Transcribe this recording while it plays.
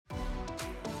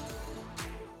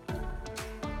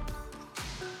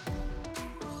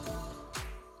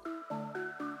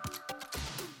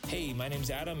Hey, my name's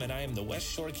Adam, and I am the West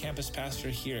Shore campus pastor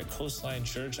here at Coastline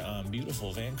Church on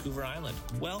beautiful Vancouver Island.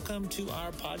 Welcome to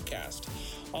our podcast.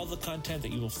 All the content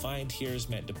that you will find here is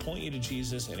meant to point you to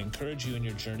Jesus and encourage you in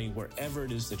your journey wherever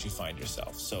it is that you find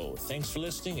yourself. So thanks for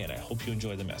listening, and I hope you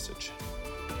enjoy the message.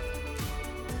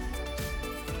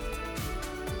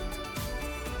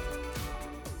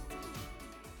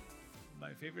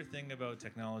 My favorite thing about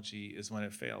technology is when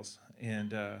it fails,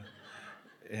 and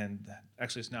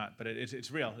actually it's not, but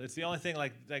it's real. It's the only thing,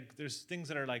 like there's things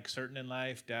that are like certain in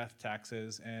life: death,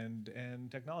 taxes, and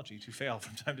technology to fail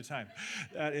from time to time.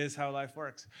 That is how life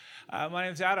works. My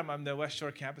name's Adam. I'm the West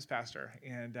Shore campus pastor,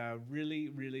 and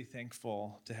really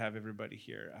thankful to have everybody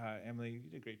here. Emily, you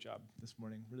did a great job this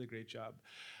morning. Really great job.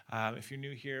 If you're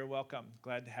new here, welcome.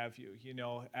 Glad to have you. You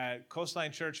know, at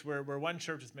Coastline Church, we're one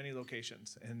church with many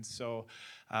locations, and so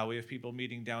we have people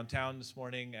meeting downtown this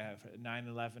morning at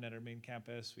 9:11 at our main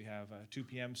campus. We have a 2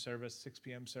 p.m. service, 6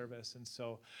 p.m. service, and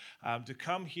so to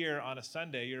come here on a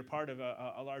Sunday, you're part of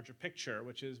a larger picture,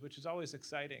 which is always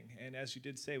exciting. And as you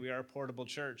did say, we are a portable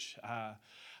church.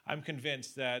 I'm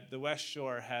convinced that the West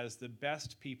Shore has the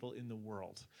best people in the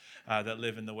world that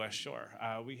live in the West Shore.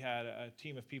 We had a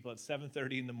team of people at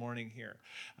 7:30 in the morning here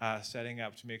setting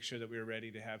up to make sure that we were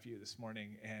ready to have you this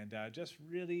morning, and just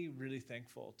really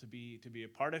thankful to be a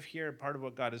part of here, part of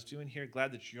what God is doing here.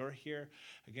 Glad that you're here.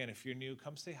 Again, if you're new,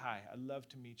 come say hi. I'd love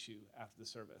to meet you after the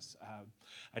service.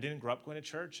 I didn't grow up going to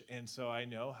church, and so I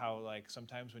know how, like,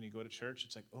 sometimes when you go to church,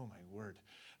 it's like, oh my word.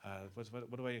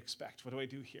 What do I expect? What do I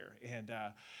do here? And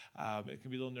it can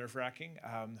be a little nerve-wracking.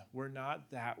 We're not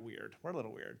that weird. We're a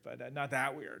little weird, but not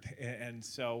that weird. And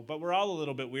so, but we're all a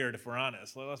little bit weird if we're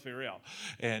honest. Let's be real.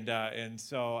 And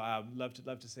so, love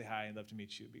to say hi and love to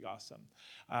meet you. It'd be awesome.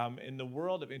 In the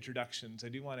world of introductions, I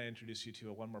do want to introduce you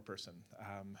to one more person.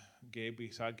 Gabe,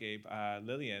 we saw Gabe.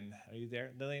 Lillian, are you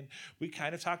there? Lillian, we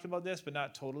kind of talked about this, but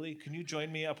not totally. Can you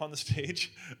join me up on the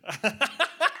stage?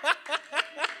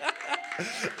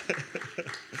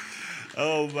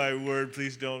 Oh, my word,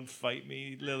 please don't fight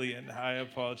me, Lillian. I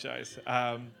apologize.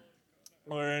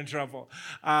 We're in trouble.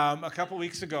 A couple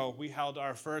weeks ago, we held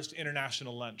our first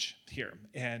international lunch here.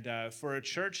 And for a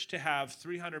church to have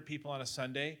 300 people on a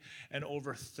Sunday and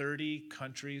over 30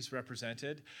 countries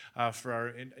represented for our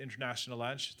international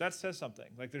lunch, that says something.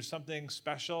 Like, there's something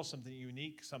special, something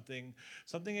unique, something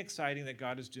exciting that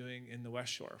God is doing in the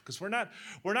West Shore. Because we're not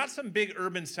some big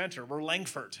urban center. We're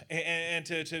Langford. And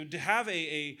to have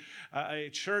a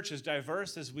church as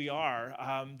diverse as we are,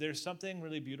 there's something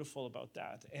really beautiful about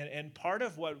that. And part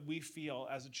of what we feel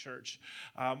as a church,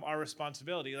 our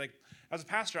responsibility, like as a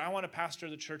pastor, I want to pastor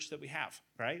the church that we have,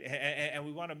 right? And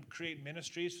we want to create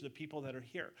ministries for the people that are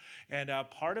here. And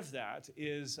part of that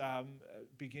is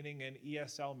beginning an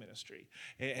ESL ministry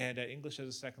and English as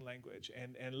a second language.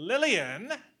 And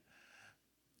Lillian,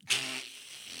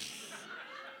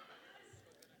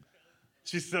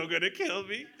 she's so going to kill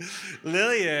me.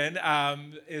 Lillian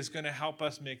is going to help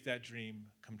us make that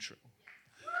dream come true,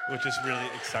 which is really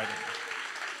exciting.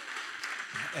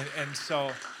 And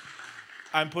so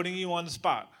I'm putting you on the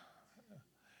spot.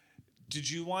 Did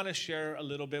you want to share a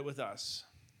little bit with us?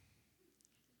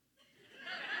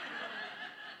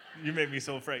 You made me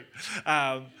so afraid.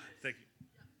 Thank you.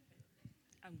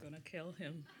 I'm going to kill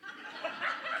him.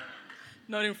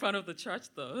 Not in front of the church,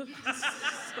 though.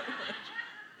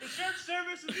 The church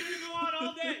service is going to go on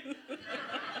all day.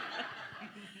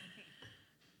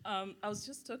 I was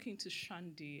just talking to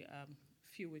Shandy a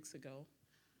few weeks ago,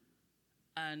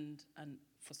 and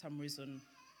for some reason,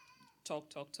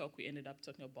 talk, we ended up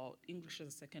talking about English as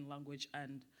a second language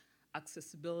and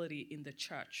accessibility in the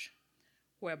church,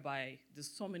 whereby there's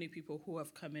so many people who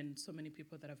have come in, so many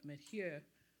people that I've met here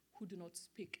who do not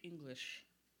speak English,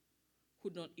 who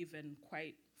don't even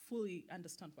quite fully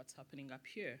understand what's happening up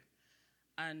here.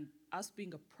 And us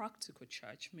being a practical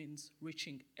church means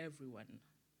reaching everyone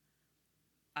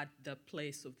at the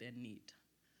place of their need.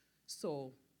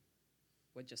 So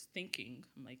we're just thinking,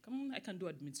 I'm like, I can do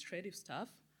administrative stuff.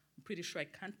 I'm pretty sure I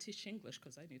can't teach English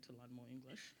because I need to learn more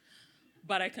English.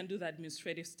 But I can do the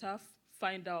administrative stuff,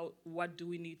 find out what do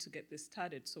we need to get this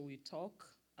started. So we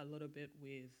talk a little bit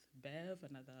with Bev,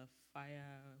 another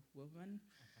fire woman,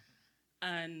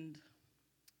 and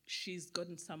she's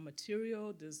gotten some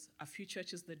material. There's a few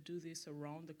churches that do this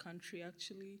around the country,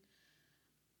 actually.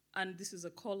 And this is a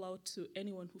call out to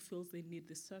anyone who feels they need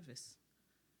this service.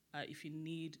 If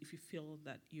you feel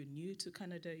that you're new to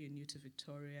Canada, you're new to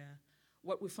Victoria,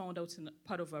 what we found out in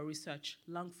part of our research,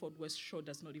 Langford West Shore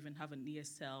does not even have an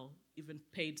ESL, even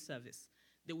paid service.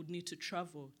 They would need to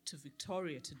travel to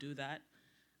Victoria to do that,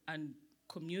 and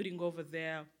commuting over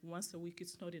there once a week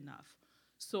is not enough.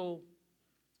 So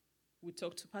We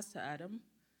talked to Pastor Adam.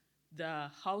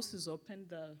 The house is open,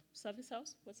 the service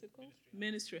house, what's it called?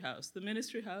 Ministry house. The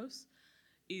ministry house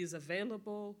is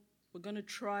available. We're going to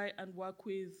try and work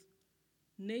with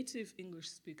native English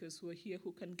speakers who are here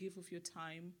who can give of your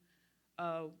time.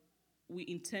 We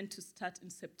intend to start in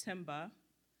September,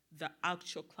 the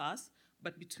actual class,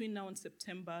 but between now and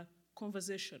September,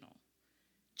 conversational.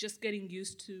 Just getting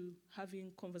used to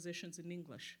having conversations in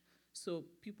English. So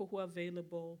people who are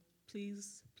available,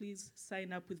 please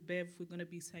sign up with Bev. We're going to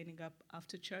be signing up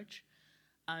after church.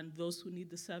 And those who need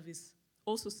the service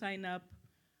also sign up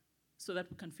so that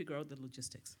we can figure out the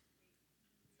logistics.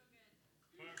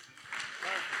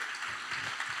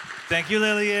 Thank you,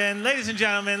 Lillian. Ladies and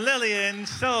gentlemen, Lillian,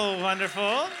 so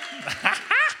wonderful.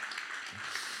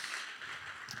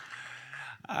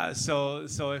 So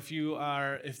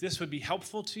if this would be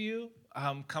helpful to you,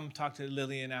 come talk to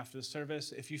Lillian after the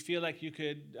service. If you feel like you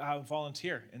could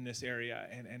volunteer in this area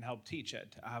and help teach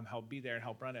it, help be there and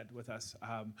help run it with us,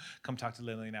 come talk to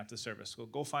Lillian after the service.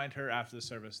 Go find her after the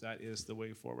service. That is the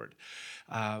way forward.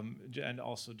 And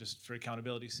also, just for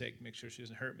accountability's sake, make sure she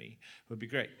doesn't hurt me. It would be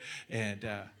great. And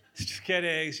just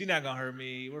kidding. She's not going to hurt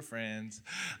me. We're friends.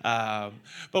 But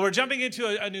we're jumping into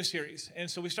a new series.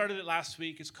 And so we started it last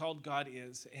week. It's called God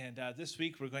Is. And this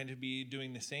week we're going to be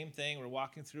doing the same thing. We're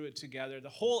walking through it together. The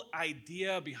whole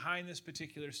idea behind this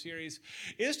particular series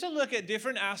is to look at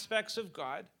different aspects of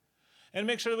God and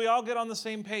make sure that we all get on the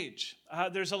same page.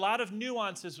 There's a lot of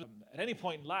nuances at any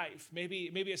point in life.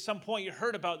 Maybe at some point you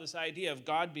heard about this idea of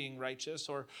God being righteous,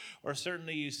 or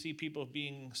certainly you see people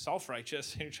being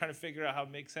self-righteous, and you're trying to figure out how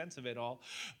to make sense of it all.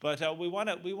 But we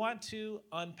want to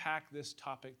unpack this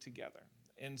topic together.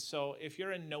 And so if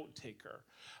you're a note taker,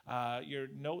 your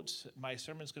notes, my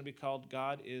sermon is going to be called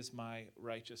God is My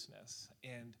Righteousness.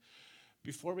 And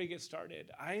before we get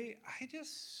started, I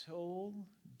just so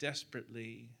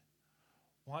desperately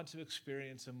want to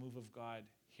experience a move of God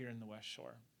here in the West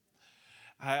Shore.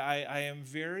 I am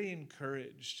very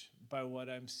encouraged by what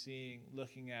I'm seeing,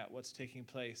 looking at what's taking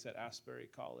place at Asbury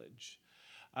College.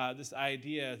 This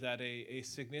idea that a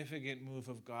significant move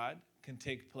of God can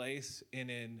take place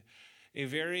in a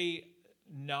very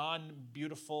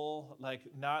non-beautiful,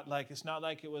 it's not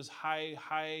like it was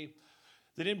high.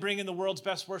 They didn't bring in the world's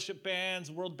best worship bands,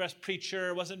 the world's best preacher.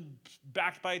 It wasn't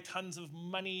backed by tons of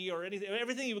money or anything.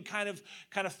 Everything you would kind of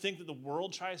think that the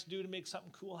world tries to do to make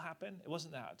something cool happen. It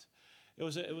wasn't that. It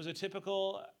was a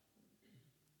typical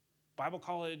Bible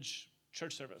college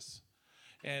church service.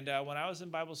 And when I was in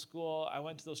Bible school, I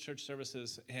went to those church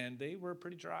services, and they were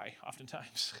pretty dry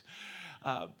oftentimes.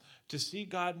 To see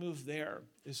God move there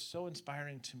is so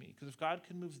inspiring to me, because if God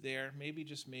can move there, maybe,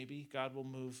 just maybe, God will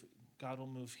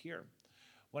move here.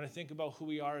 When I think about who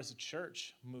we are as a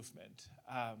church movement,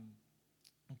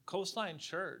 Coastline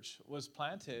Church was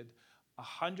planted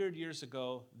 100 years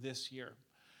ago this year.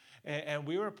 And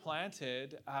we were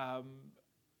planted out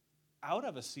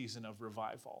of a season of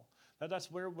revival.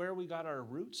 That's where we got our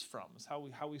roots from, is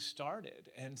how we started.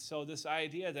 And so this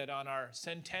idea that on our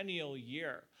centennial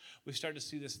year, we start to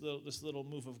see this little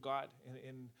move of God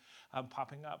in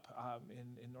popping up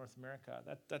in North America,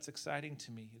 that's exciting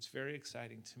to me. It's very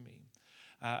exciting to me.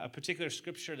 A particular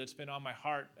scripture that's been on my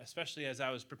heart, especially as I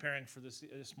was preparing for this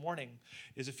morning,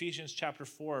 is Ephesians chapter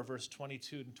 4, verse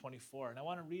 22 and 24. And I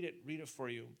want to read it for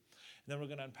you, and then we're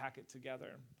going to unpack it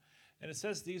together. And it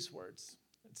says these words.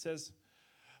 It says,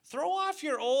 "Throw off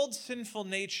your old sinful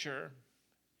nature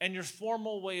and your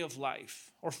former way of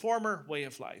life,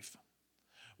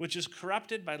 which is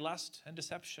corrupted by lust and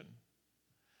deception.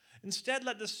 Instead,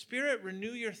 let the Spirit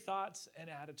renew your thoughts and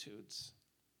attitudes.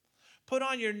 Put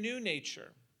on your new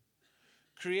nature,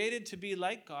 created to be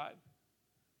like God,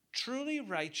 truly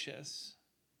righteous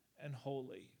and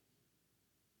holy."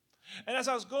 And as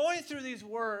I was going through these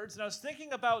words, and I was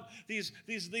thinking about these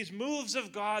moves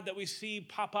of God that we see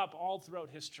pop up all throughout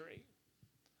history,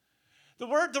 the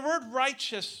word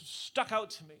righteous stuck out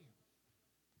to me.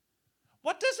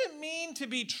 What does it mean to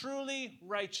be truly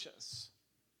righteous?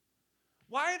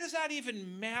 Why does that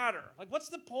even matter? What's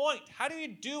the point? How do you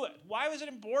do it? Why was it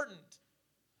important?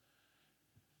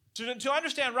 To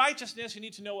understand righteousness, you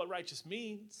need to know what righteous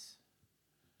means.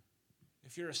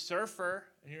 If you're a surfer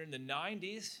and you're in the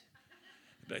 90s,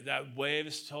 like, that wave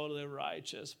is totally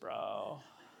righteous, bro.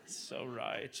 It's so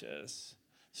righteous.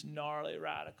 It's gnarly,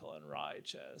 radical, and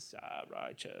righteous.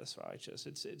 Righteous.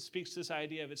 It speaks to this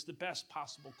idea of it's the best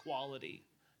possible quality.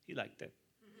 He liked it.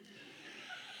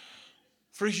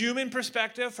 From a human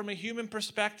perspective,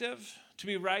 to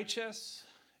be righteous,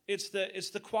 it's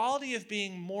the quality of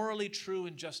being morally true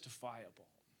and justifiable.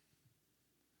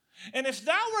 And if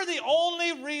that were the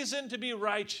only reason to be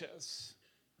righteous,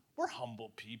 we're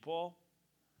humble people.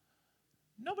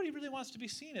 Nobody really wants to be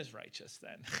seen as righteous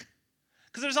then.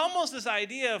 Because there's almost this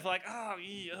idea of like,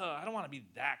 I don't want to be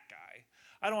that guy.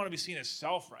 I don't want to be seen as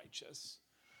self-righteous.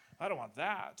 I don't want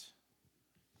that.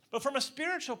 But from a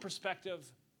spiritual perspective,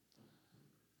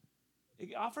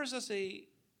 it offers us an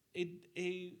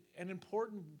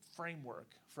important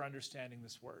framework for understanding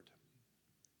this word.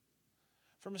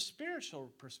 From a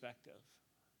spiritual perspective,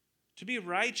 to be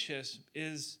righteous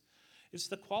it's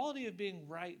the quality of being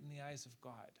right in the eyes of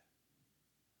God.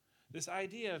 This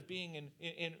idea of being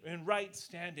in right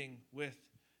standing with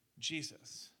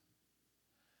Jesus.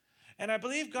 And I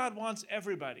believe God wants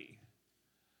everybody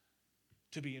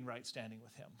to be in right standing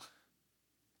with him.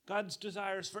 God's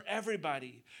desires for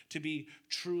everybody to be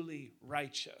truly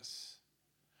righteous.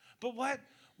 But what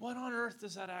on earth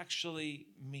does that actually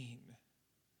mean?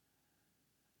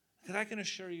 Because I can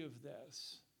assure you of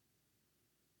this.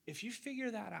 If you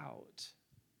figure that out,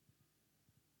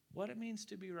 what it means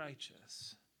to be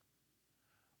righteous,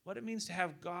 what it means to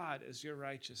have God as your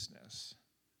righteousness,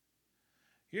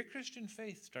 your Christian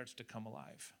faith starts to come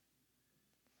alive.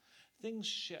 Things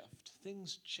shift,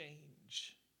 things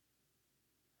change.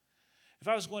 If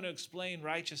I was going to explain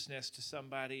righteousness to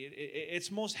somebody,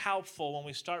 it's most helpful when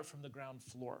we start from the ground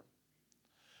floor.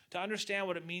 To understand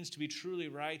what it means to be truly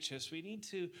righteous, we need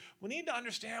to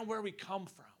understand where we come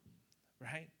from,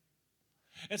 right?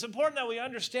 It's important that we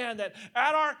understand that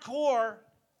at our core,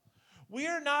 we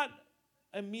are not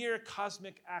a mere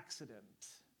cosmic accident.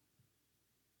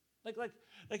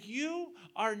 Like you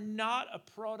are not a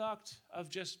product of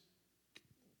just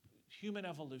human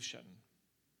evolution.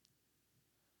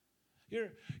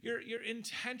 You're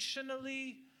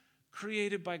intentionally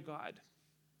created by God.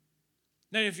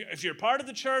 Now, if you're part of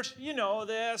the church, you know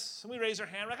this. We raise our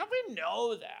hand, we're like, how do we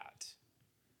know that?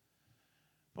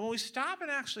 But when we stop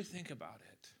and actually think about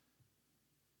it,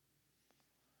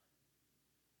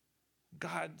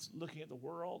 God's looking at the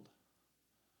world.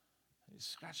 He's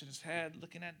scratching his head,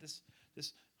 looking at this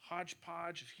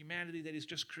hodgepodge of humanity that he's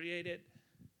just created.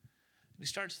 And he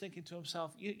starts thinking to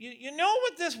himself, you know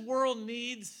what this world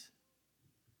needs?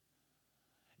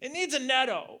 It needs a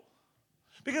netto.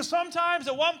 Because sometimes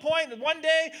at one point, one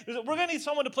day, we're going to need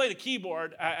someone to play the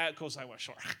keyboard at Coastline West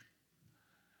Shore.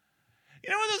 You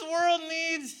know what this world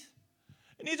needs?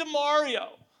 It needs a Mario.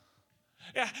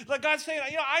 Yeah, like God's saying,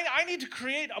 I need to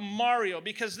create a Mario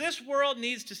because this world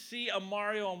needs to see a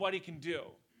Mario and what he can do.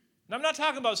 And I'm not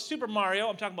talking about Super Mario.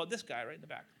 I'm talking about this guy right in the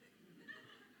back.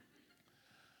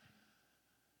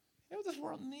 You know what this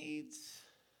world needs?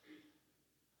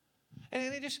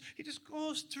 And he just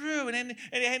goes through, and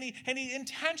he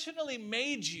intentionally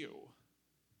made you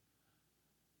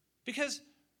because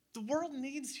the world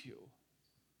needs you.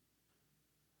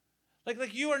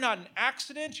 Like you are not an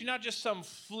accident. You're not just some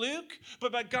fluke.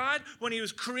 But by God, when he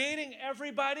was creating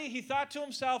everybody, he thought to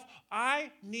himself,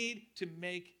 I need to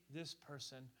make this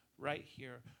person right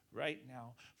here, right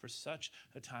now, for such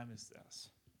a time as this.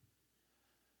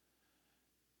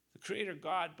 The Creator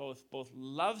God both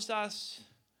loves us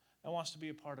and wants to be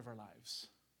a part of our lives.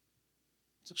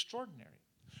 It's extraordinary.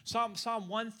 Psalm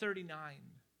 139,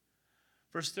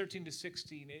 verse 13 to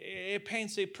 16, it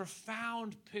paints a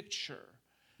profound picture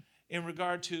in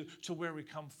regard to where we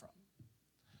come from.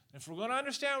 And if we're going to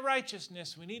understand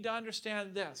righteousness, we need to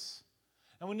understand this.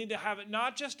 And we need to have it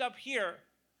not just up here,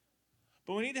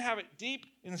 but we need to have it deep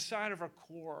inside of our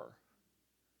core,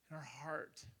 in our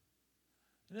heart.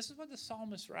 And this is what the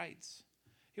psalmist writes.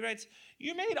 He writes,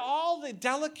 you made all the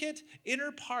delicate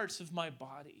inner parts of my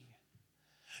body.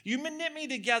 You knit me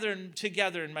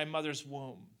together in my mother's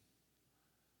womb.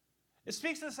 It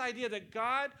speaks to this idea that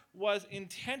God was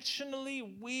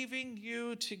intentionally weaving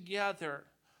you together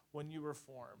when you were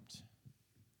formed.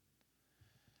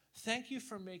 Thank you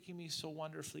for making me so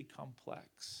wonderfully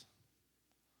complex.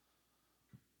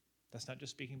 That's not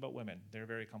just speaking about women. They're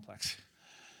very complex.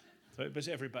 But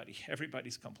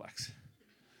everybody's complex.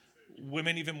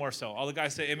 Women even more so. All the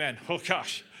guys say amen. Oh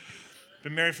gosh.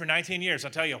 Been married for 19 years.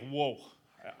 I'll tell you, whoa.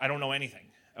 I don't know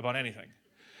anything about anything.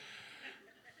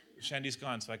 Shandy's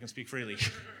gone, so I can speak freely.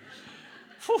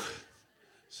 Whew.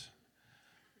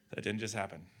 That didn't just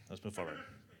happen. Let's move forward.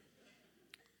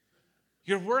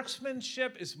 Your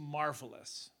workmanship is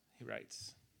marvelous, he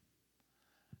writes.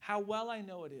 How well I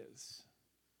know it is.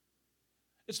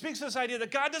 It speaks to this idea that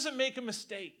God doesn't make a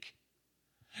mistake.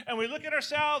 And we look at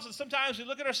ourselves, and sometimes we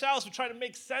look at ourselves, we try to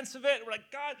make sense of it, and we're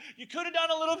like, God, you could have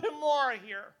done a little bit more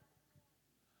here.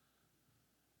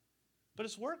 But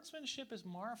his workmanship is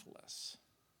marvelous.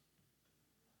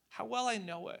 How well I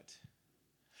know it.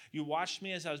 You watched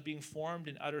me as I was being formed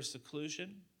in utter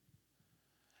seclusion.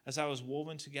 as I was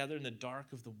woven together in the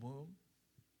dark of the womb.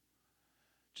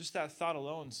 Just that thought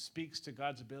alone speaks to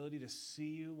God's ability to see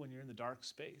you when you're in the dark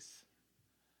space.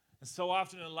 And so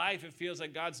often in life, it feels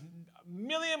like God's a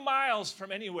million miles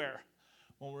from anywhere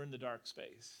when we're in the dark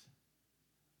space.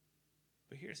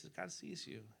 But here it says, God sees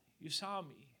you. You saw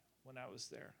me when I was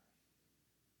there.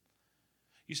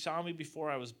 You saw me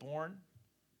before I was born.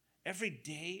 Every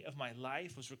day of my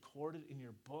life was recorded in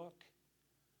your book.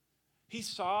 He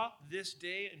saw this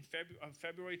day in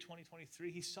February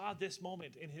 2023. He saw this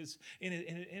moment in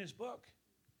his book.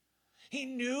 He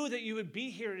knew that you would be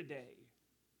here today.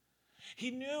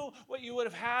 He knew what you would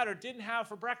have had or didn't have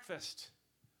for breakfast.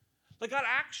 Like, God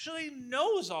actually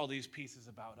knows all these pieces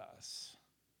about us.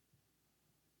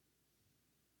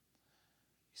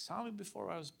 He saw me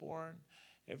before I was born.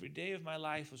 Every day of my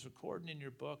life was recorded in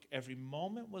your book. Every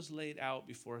moment was laid out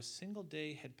before a single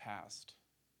day had passed.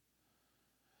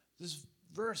 This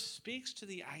verse speaks to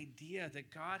the idea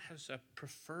that God has a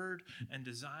preferred and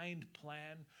designed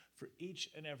plan for each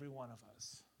and every one of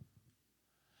us.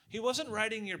 He wasn't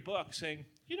writing your book saying,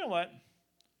 you know what,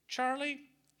 Charlie,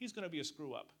 he's going to be a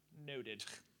screw-up. Noted.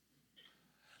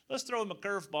 Let's throw him a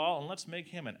curveball and let's make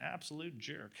him an absolute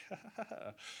jerk.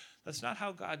 That's not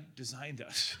how God designed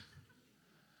us.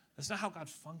 That's not how God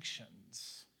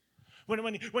functions.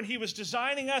 When he was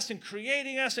designing us and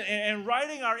creating us and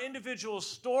writing our individual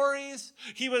stories,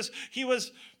 he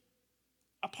was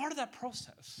a part of that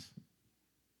process.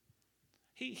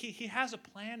 He has a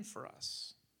plan for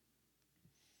us.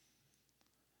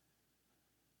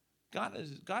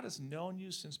 God has known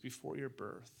you since before your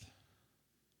birth.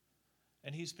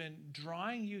 And he's been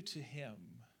drawing you to him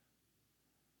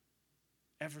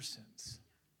ever since.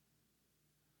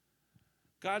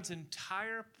 God's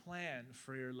entire plan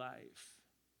for your life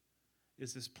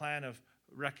is this plan of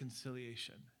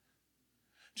reconciliation.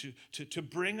 To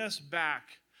bring us back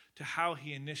to how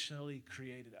he initially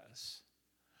created us.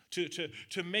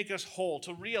 To make us whole,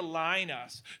 to realign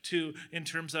us in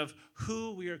terms of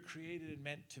who we are created and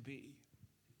meant to be.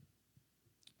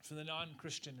 For the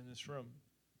non-Christian in this room,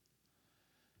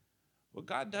 what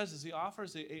God does is he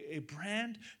offers a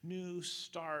brand new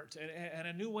start and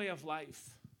a new way of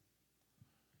life.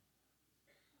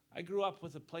 I grew up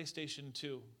with a PlayStation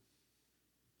 2.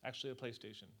 Actually, a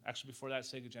PlayStation. Actually, before that,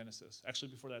 Sega Genesis.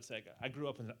 Actually, before that, Sega. I grew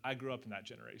up in that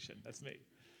generation. That's me.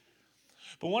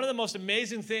 But one of the most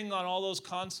amazing things on all those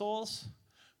consoles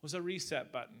was a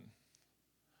reset button.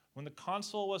 When the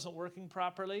console wasn't working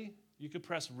properly, you could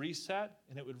press reset,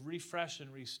 and it would refresh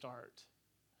and restart.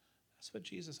 That's what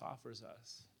Jesus offers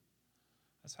us.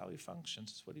 That's how he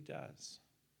functions. That's what he does.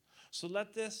 So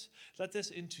let this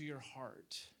into your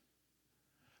heart.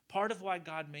 Part of why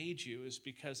God made you is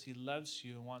because he loves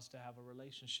you and wants to have a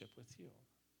relationship with you.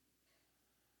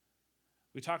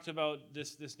 We talked about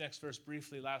this next verse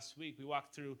briefly last week. We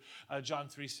walked through John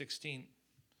 3:16. And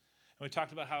we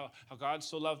talked about how God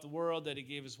so loved the world that he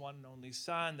gave his one and only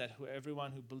son, that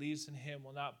everyone who believes in him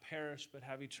will not perish but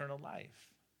have eternal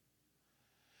life.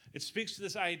 It speaks to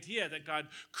this idea that God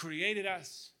created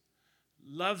us,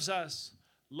 loves us,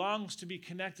 longs to be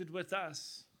connected with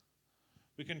us.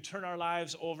 We can turn our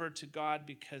lives over to God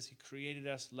because he created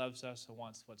us, loves us, and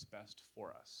wants what's best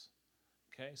for us.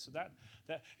 Okay, so that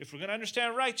if we're going to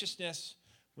understand righteousness,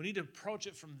 we need to approach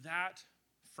it from that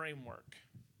framework.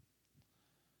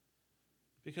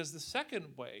 Because the second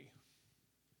way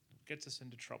gets us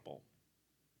into trouble.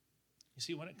 You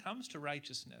see, when it comes to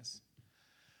righteousness,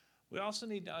 we also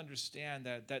need to understand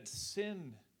that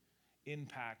sin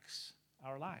impacts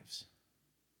our lives.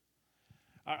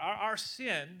 Our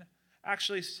sin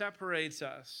actually separates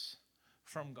us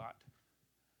from God.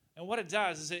 And what it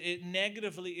does is it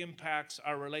negatively impacts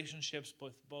our relationships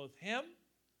with both him,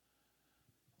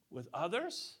 with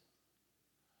others,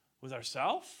 with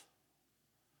ourselves.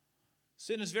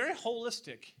 Sin is very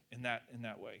holistic in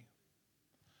that way.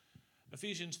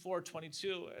 Ephesians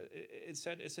 4:22, it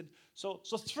said, so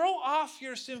throw off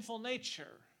your sinful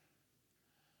nature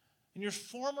and your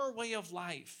former way of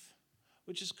life,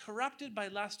 which is corrupted by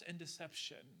lust and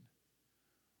deception.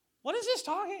 What is this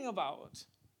talking about?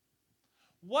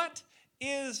 What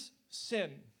is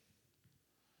sin?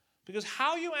 Because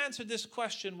how you answer this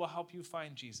question will help you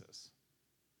find Jesus.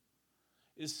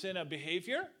 Is sin a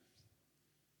behavior?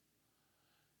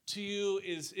 To you,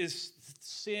 is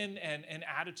sin an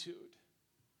attitude?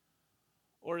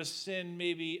 Or is sin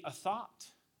maybe a thought?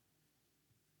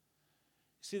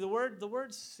 See, the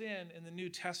word sin in the New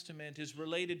Testament is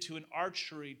related to an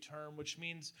archery term, which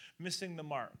means missing the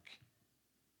mark.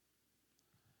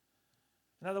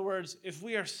 In other words, if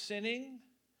we are sinning,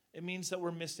 it means that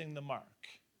we're missing the mark.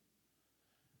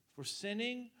 If we're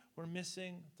sinning, we're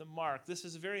missing the mark. This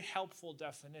is a very helpful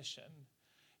definition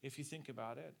if you think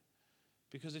about it.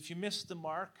 Because if you miss the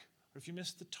mark, or if you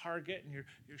miss the target and you're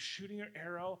shooting your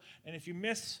arrow, and if you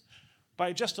miss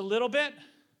by just a little bit,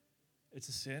 it's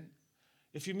a sin.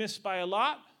 If you miss by a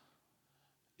lot,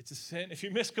 it's a sin. If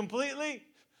you miss completely,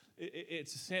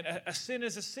 it's a sin. A sin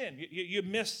is a sin. You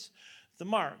miss the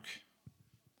mark.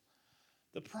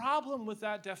 The problem with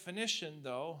that definition,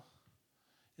 though,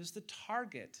 is the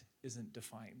target isn't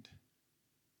defined.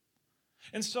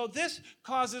 And so this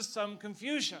causes some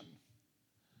confusion,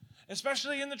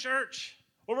 especially in the church,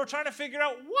 where we're trying to figure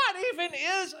out what even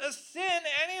is a sin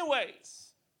anyways.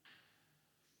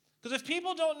 Because if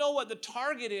people don't know what the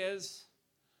target is,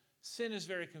 sin is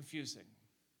very confusing.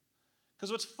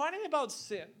 Because what's funny about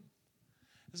sin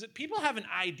is that people have an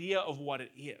idea of what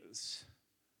it is,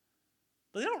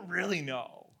 but they don't really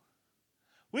know.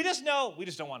 We just know we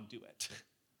just don't want to do it.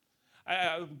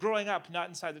 Growing up, not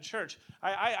inside the church,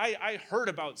 I heard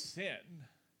about sin.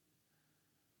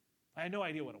 I had no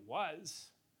idea what it was.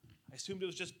 I assumed it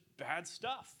was just bad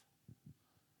stuff.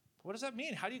 But what does that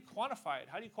mean? How do you quantify it?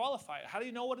 How do you qualify it? How do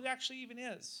you know what it actually even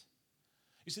is?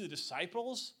 You see, the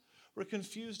disciples were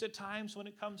confused at times when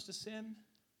it comes to sin.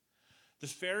 The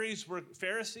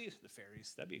Pharisees,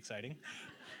 that'd be exciting.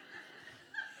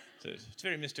 It's a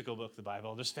very mystical book, the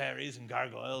Bible. There's fairies and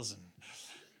gargoyles and,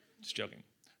 just joking,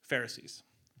 Pharisees.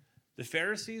 The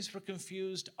Pharisees were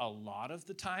confused a lot of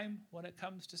the time when it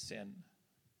comes to sin.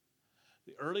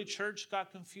 The early church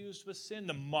got confused with sin.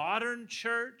 The modern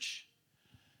church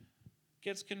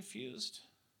gets confused.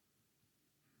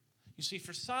 You see,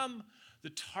 for some,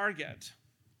 the target,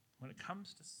 when it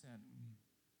comes to sin,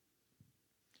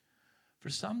 for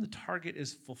some, the target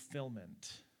is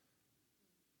fulfillment.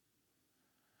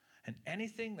 And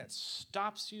anything that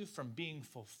stops you from being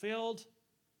fulfilled,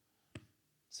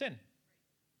 sin.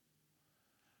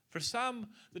 For some,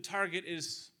 the target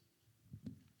is,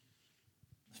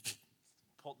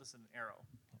 this is an arrow.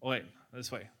 Oh, wait,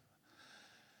 this way.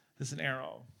 This is an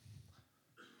arrow.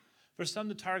 For some,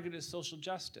 the target is social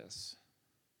justice.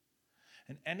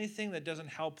 And anything that doesn't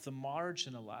help the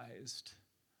marginalized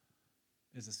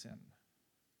is a sin.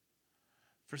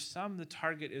 For some, the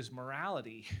target is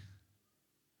morality.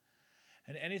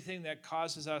 And anything that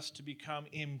causes us to become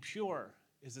impure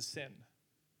is a sin.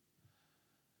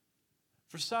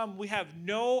 For some, we have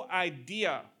no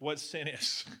idea what sin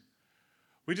is.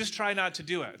 We just try not to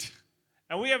do it.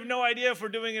 And we have no idea if we're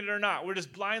doing it or not. We're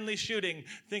just blindly shooting,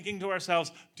 thinking to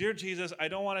ourselves, "Dear Jesus, I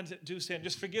don't want to do sin.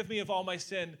 Just forgive me of all my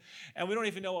sin." And we don't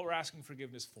even know what we're asking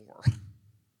forgiveness for.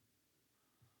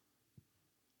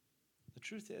 The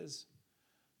truth is,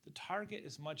 the target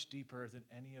is much deeper than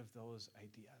any of those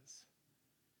ideas.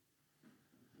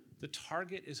 The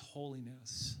target is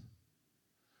holiness.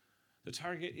 The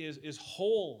target is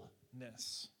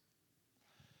wholeness.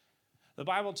 The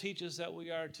Bible teaches that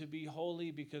we are to be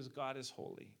holy because God is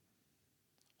holy.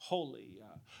 Holy,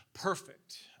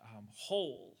 perfect,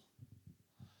 whole.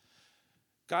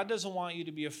 God doesn't want you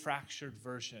to be a fractured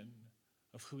version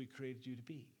of who he created you to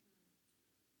be.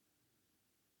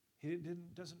 He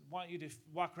doesn't want you to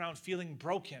walk around feeling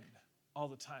broken all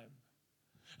the time.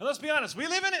 And let's be honest, we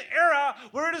live in an era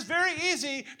where it is very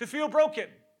easy to feel broken.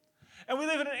 And we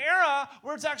live in an era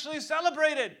where it's actually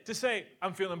celebrated to say,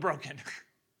 "I'm feeling broken."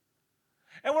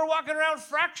 And we're walking around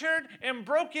fractured and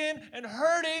broken and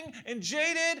hurting and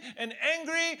jaded and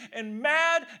angry and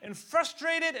mad and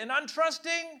frustrated and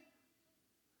untrusting.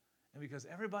 And because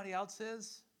everybody else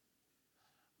is,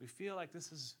 we feel like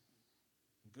this is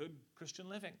good Christian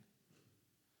living.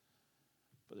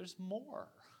 But there's more.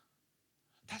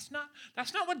 That's not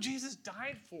what Jesus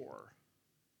died for.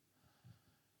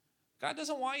 God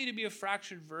doesn't want you to be a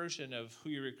fractured version of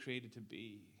who you were created to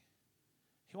be.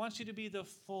 He wants you to be the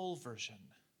full version.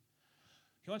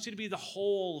 He wants you to be the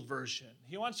whole version.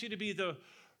 He wants you to be the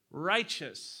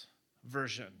righteous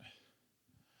version.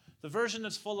 The version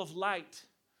that's full of light.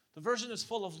 The version that's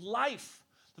full of life.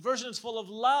 The version that's full of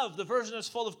love. The version that's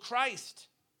full of Christ.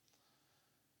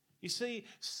 You see,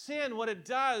 sin, what it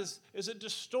does is it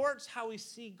distorts how we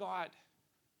see God.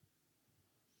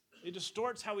 It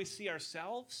distorts how we see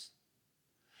ourselves.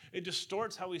 It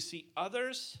distorts how we see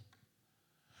others.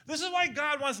 This is why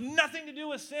God wants nothing to do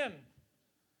with sin.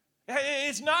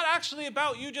 It's not actually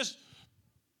about you just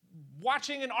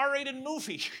watching an R-rated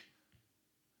movie.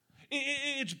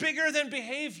 It's bigger than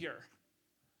behavior.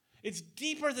 It's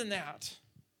deeper than that.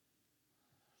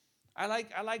 I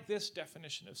like this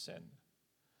definition of sin.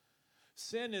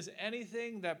 Sin is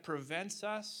anything that prevents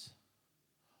us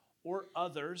or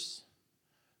others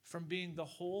from being the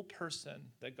whole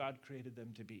person that God created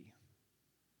them to be.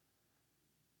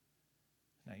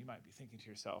 Now, you might be thinking to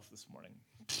yourself this morning,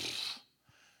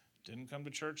 didn't come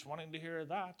to church wanting to hear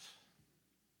that.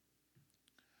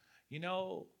 You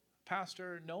know,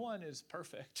 Pastor, no one is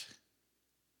perfect.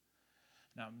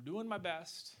 Now, I'm doing my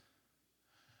best.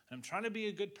 I'm trying to be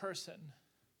a good person.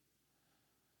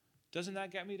 Doesn't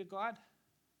that get me to God?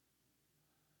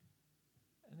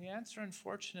 And the answer,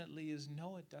 unfortunately, is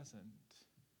no, it doesn't.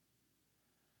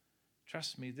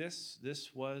 Trust me, this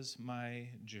was my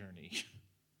journey.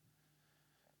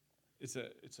 It's a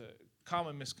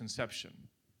common misconception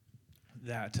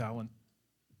that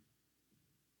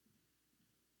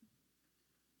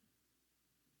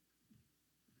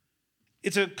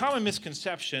it's a common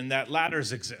misconception that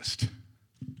ladders exist.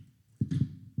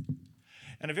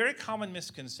 And a very common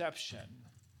misconception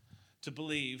to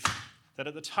believe that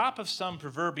at the top of some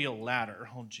proverbial ladder,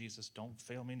 oh, Jesus, don't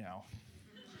fail me now.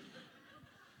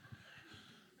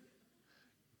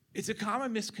 It's a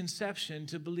common misconception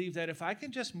to believe that if I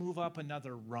can just move up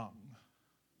another rung,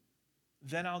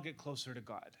 then I'll get closer to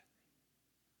God.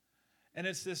 And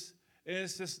it's this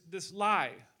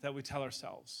lie that we tell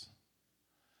ourselves.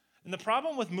 And the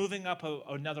problem with moving up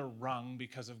another rung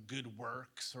because of good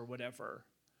works or whatever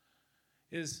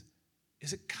is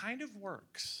it kind of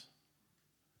works.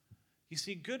 You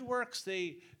see, good works,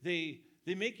 they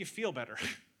make you feel better.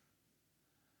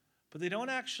 But they don't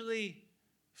actually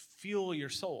fuel your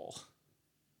soul.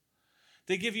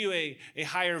 They give you a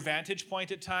higher vantage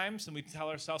point at times, and we tell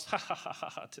ourselves, ha, ha, ha, ha,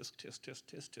 ha, tisk, tisk, tisk,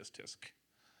 tisk, tisk, tisk.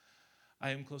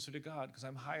 I am closer to God because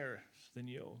I'm higher than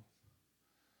you.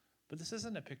 But this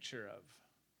isn't a picture of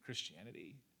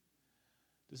Christianity.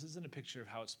 This isn't a picture of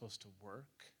how it's supposed to work.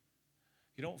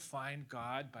 You don't find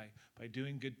God by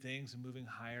doing good things and moving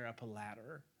higher up a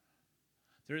ladder.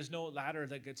 There is no ladder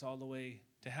that gets all the way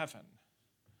to heaven.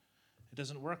 It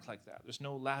doesn't work like that. There's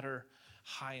no ladder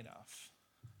high enough.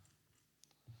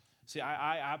 See,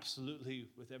 I absolutely,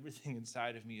 with everything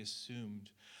inside of me, assumed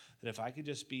that if I could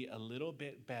just be a little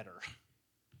bit better,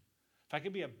 if I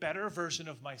could be a better version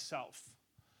of myself,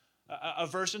 a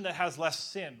version that has less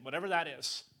sin, whatever that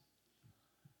is,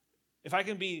 if I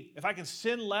can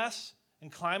sin less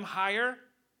and climb higher,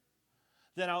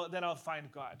 then I'll find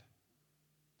God.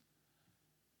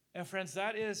 And friends,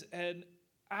 that is an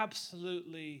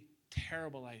absolutely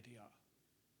terrible idea,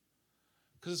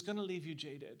 because it's going to leave you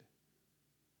jaded.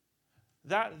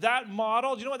 That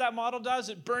model, do you know what that model does?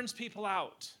 It burns people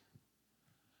out.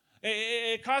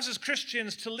 It causes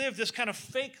Christians to live this kind of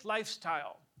fake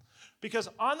lifestyle, because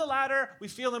on the ladder we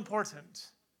feel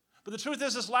important, but the truth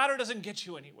is this ladder doesn't get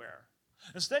you anywhere.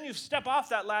 And so then you step off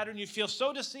that ladder and you feel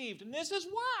so deceived. And this is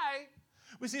why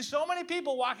we see so many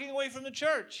people walking away from the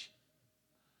church,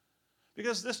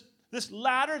 because this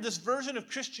ladder, this version of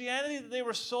Christianity that they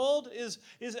were sold is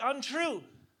untrue.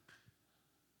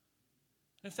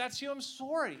 And if that's you, I'm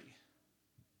sorry.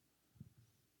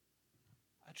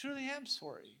 I truly am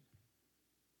sorry.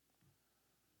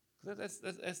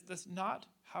 That's not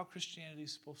how Christianity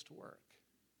is supposed to work.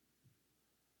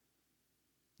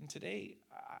 And today,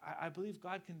 I believe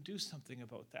God can do something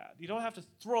about that. You don't have to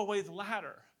throw away the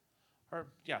ladder.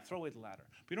 Throw away the ladder.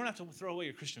 But you don't have to throw away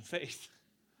your Christian faith.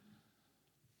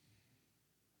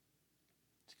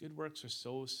 Good works are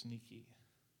so sneaky.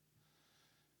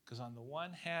 Because on the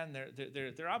one hand,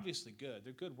 they're obviously good.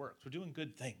 They're good works. We're doing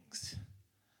good things.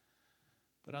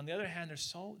 But on the other hand, they're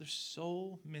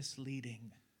so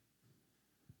misleading.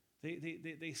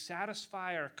 They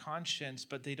satisfy our conscience,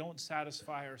 but they don't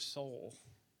satisfy our soul.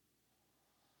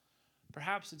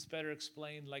 Perhaps it's better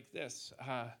explained like this.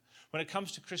 When it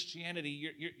comes to Christianity,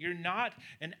 you're not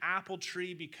an apple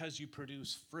tree because you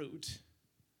produce fruit.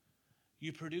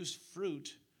 You produce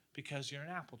fruit because you're an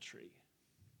apple tree.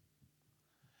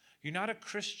 You're not a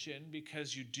Christian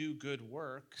because you do good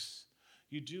works.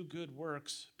 You do good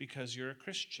works because you're a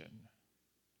Christian.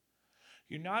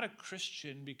 You're not a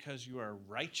Christian because you are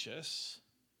righteous.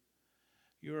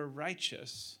 You are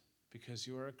righteous because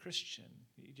you are a Christian.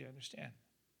 Do you understand?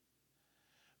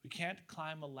 We can't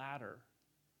climb a ladder.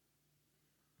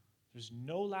 There's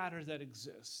no ladder that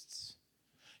exists.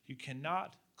 You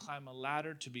cannot climb a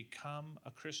ladder to become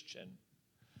a Christian.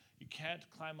 You can't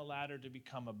climb a ladder to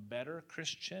become a better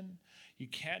Christian. You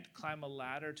can't climb a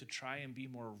ladder to try and be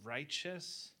more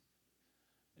righteous.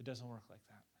 It doesn't work like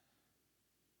that.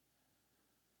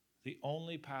 The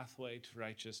only pathway to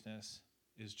righteousness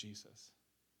is Jesus.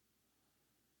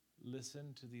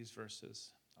 Listen to these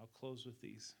verses. I'll close with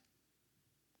these.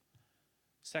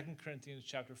 2 Corinthians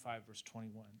chapter 5, verse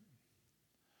 21.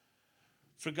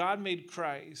 For God made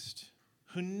Christ,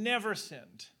 who never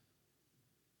sinned,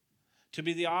 to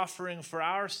be the offering for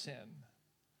our sin,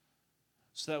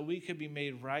 so that we could be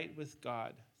made right with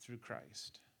God through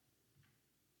Christ.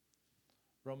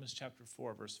 Romans chapter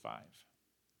 4, verse 5.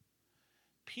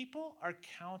 People are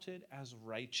counted as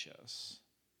righteous,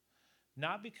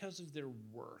 not because of their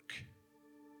work,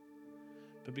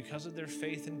 but because of their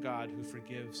faith in God who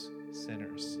forgives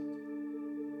sinners.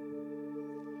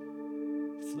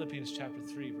 Philippians chapter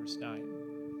 3, verse 9.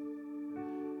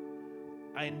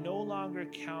 I no longer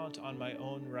count on my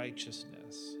own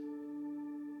righteousness.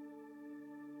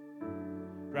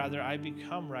 Rather, I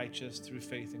become righteous through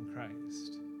faith in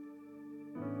Christ.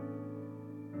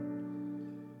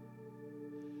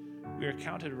 We are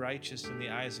counted righteous in the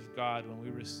eyes of God when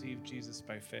we receive Jesus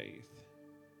by faith.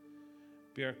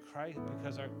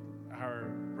 Because our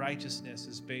righteousness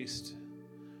is based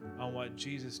on what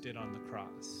Jesus did on the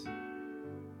cross.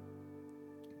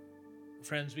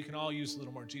 Friends, we can all use a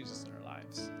little more Jesus in our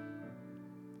lives.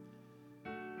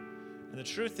 And the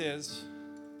truth is,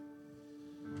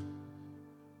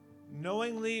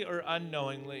 knowingly or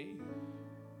unknowingly,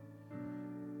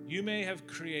 you may have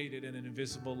created an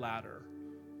invisible ladder.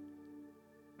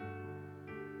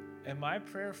 And my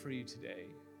prayer for you today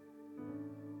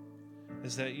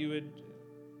is that you would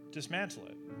dismantle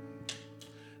it.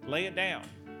 Lay it down.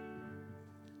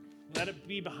 Let it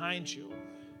be behind you.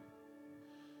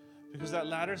 Because that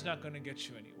ladder's not going to get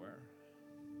you anywhere.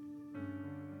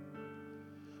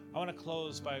 I want to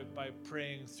close by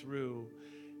praying through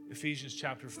Ephesians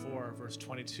chapter 4, verse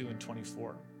 22 and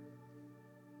 24.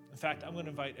 In fact, I'm going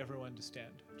to invite everyone to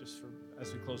stand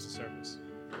as we close the service.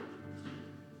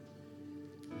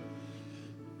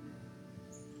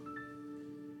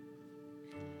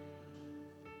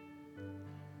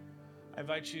 I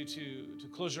invite you to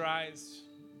close your eyes,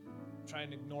 try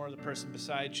and ignore the person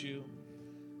beside you.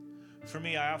 For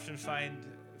me, I often find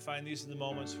these are the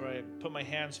moments where I put my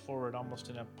hands forward almost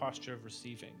in a posture of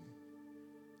receiving.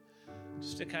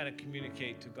 Just to kind of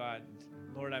communicate to God,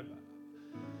 Lord,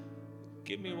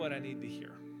 give me what I need to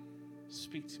hear.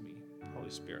 Speak to me, Holy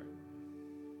Spirit.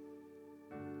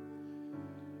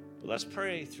 But let's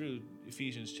pray through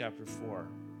Ephesians chapter 4,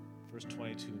 verse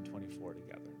 22 and 24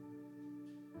 together.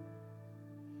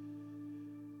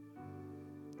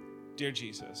 Dear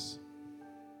Jesus,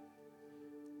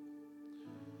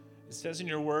 it says in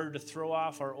your word to throw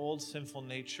off our old sinful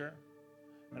nature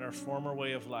and our former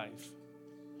way of life,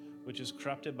 which is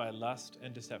corrupted by lust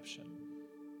and deception.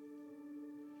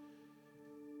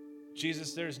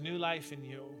 Jesus, there's new life in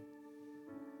you.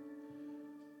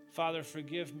 Father,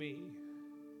 forgive me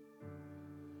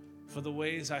for the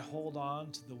ways I hold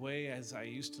on to the way as I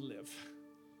used to live.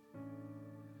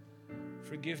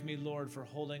 Forgive me, Lord, for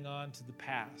holding on to the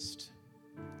past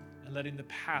and letting the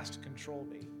past control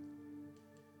me.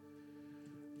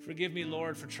 Forgive me,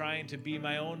 Lord, for trying to be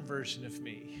my own version of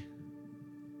me.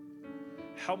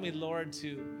 Help me, Lord,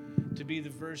 to be the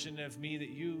version of me that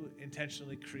you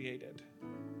intentionally created.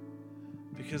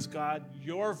 Because, God,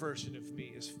 your version of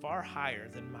me is far higher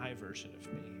than my version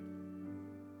of me.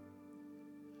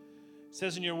 It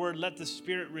says in your word, let the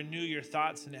Spirit renew your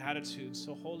thoughts and attitudes.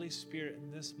 So, Holy Spirit, in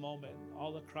this moment,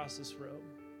 all across this room,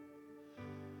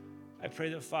 I pray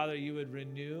that, Father, you would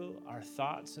renew our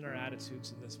thoughts and our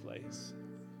attitudes in this place.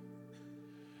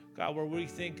 God, where we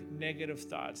think negative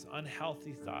thoughts,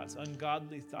 unhealthy thoughts,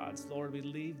 ungodly thoughts, Lord, we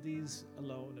leave these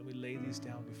alone and we lay these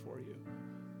down before you.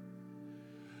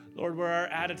 Lord, where our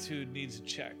attitude needs a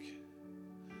check.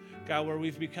 God, where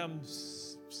we've become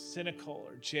cynical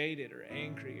or jaded or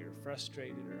angry or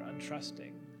frustrated or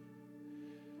untrusting.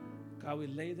 God, we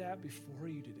lay that before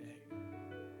you today.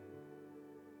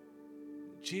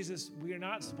 Jesus, we are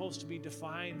not supposed to be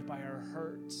defined by our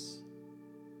hurts.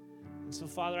 And so,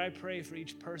 Father, I pray for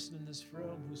each person in this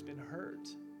room who's been hurt.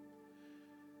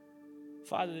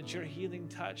 Father, that your healing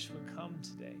touch would come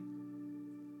today.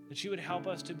 That you would help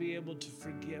us to be able to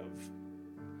forgive.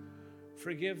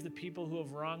 Forgive the people who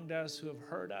have wronged us, who have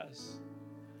hurt us.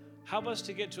 Help us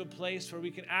to get to a place where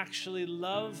we can actually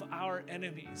love our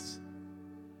enemies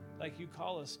like you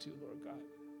call us to, Lord God.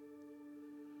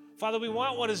 Father, we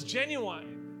want what is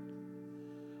genuine.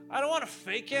 I don't want to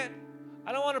fake it.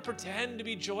 I don't want to pretend to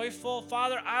be joyful.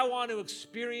 Father, I want to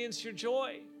experience your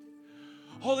joy.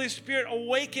 Holy Spirit,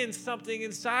 awaken something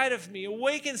inside of me.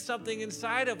 Awaken something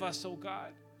inside of us, oh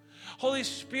God. Holy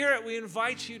Spirit, we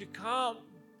invite you to come.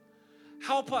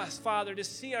 Help us, Father, to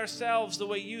see ourselves the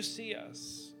way you see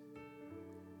us.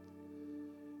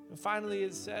 And finally,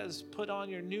 it says, put on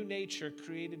your new nature,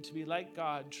 created to be like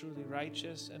God, truly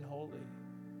righteous and holy.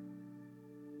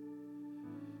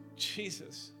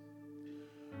 Jesus,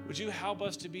 would you help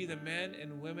us to be the men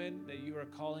and women that you are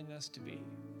calling us to be?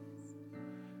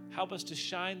 Help us to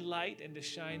shine light and to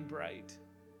shine bright.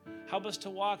 Help us to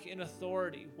walk in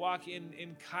authority, walk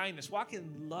in kindness, walk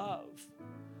in love.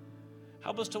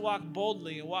 Help us to walk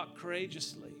boldly and walk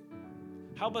courageously.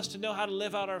 Help us to know how to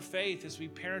live out our faith as we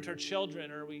parent our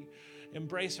children or we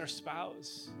embrace our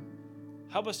spouse.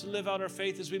 Help us to live out our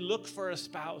faith as we look for a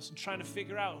spouse and trying to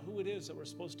figure out who it is that we're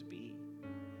supposed to be.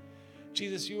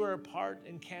 Jesus, you are a part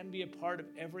and can be a part of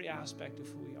every aspect of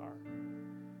who we are.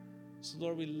 So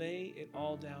Lord, we lay it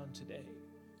all down today.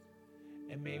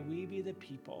 And may we be the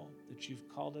people that you've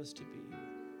called us to be.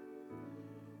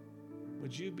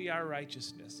 Would you be our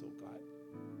righteousness, oh God?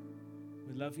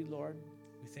 We love you, Lord.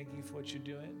 We thank you for what you're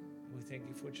doing. We thank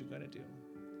you for what you're going to do.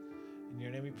 In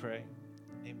your name we pray.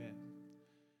 Amen.